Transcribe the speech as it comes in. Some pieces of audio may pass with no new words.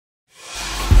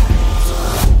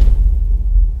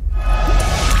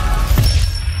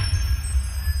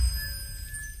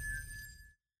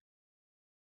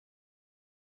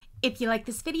If you like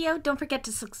this video, don't forget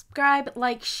to subscribe,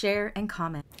 like, share, and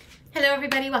comment. Hello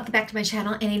everybody, welcome back to my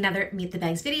channel and another Meet the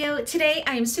Bags video. Today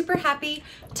I am super happy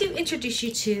to introduce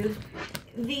you to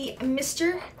the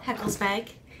Mr. Heckles bag,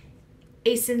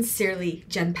 a sincerely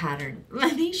Jen pattern.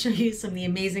 Let me show you some of the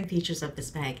amazing features of this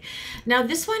bag. Now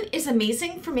this one is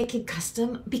amazing for making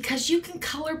custom because you can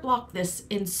color block this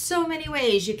in so many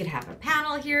ways. You could have a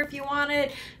panel here if you want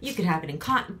it. You could have it in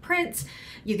cotton prints.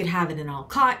 You could have it in all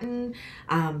cotton,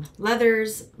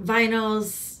 leathers,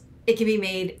 vinyls. It can be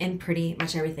made in pretty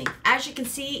much everything. As you can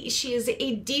see, she is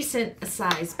a decent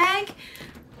size bag.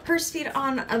 Purse feet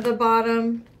on the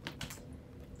bottom.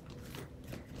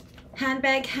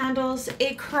 Handbag handles,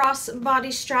 a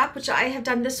crossbody strap, which I have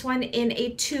done this one in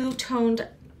a two-toned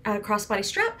crossbody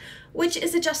strap, which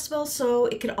is adjustable, so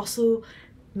it could also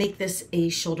make this a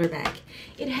shoulder bag.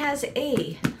 It has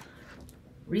a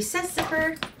recessed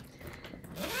zipper,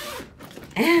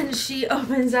 and she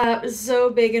opens up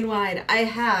so big and wide. I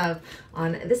have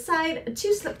on this side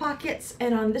 2 slip pockets,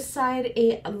 and on this side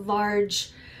a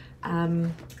large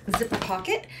zipper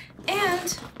pocket,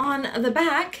 and on the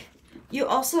back you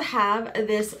also have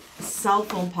this cell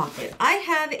phone pocket. I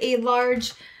have a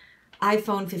large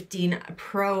iPhone 15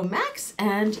 Pro Max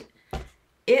and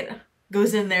it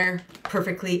goes in there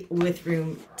perfectly with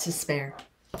room to spare.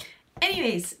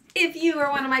 Anyways, if you are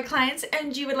one of my clients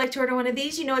and you would like to order one of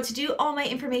these, you know what to do. All my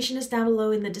information is down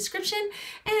below in the description.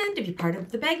 And if you're part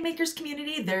of the bag makers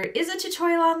community, there is a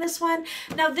tutorial on this one.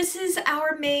 Now this is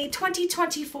our May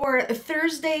 2024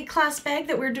 Thursday class bag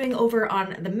that we're doing over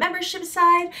on the membership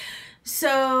side.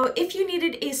 So if you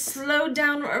needed a slowed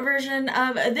down version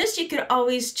of this, you could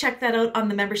always check that out on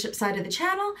the membership side of the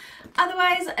channel.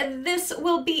 Otherwise, this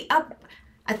will be up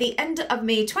at the end of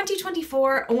May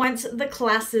 2024 once the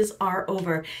classes are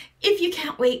over. If you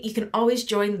can't wait, you can always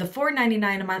join the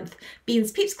 $4.99 a month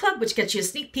Beans Peeps Club, which gets you a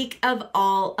sneak peek of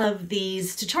all of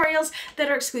these tutorials that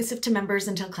are exclusive to members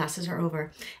until classes are over.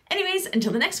 Anyways,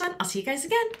 until the next one, I'll see you guys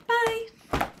again. Bye!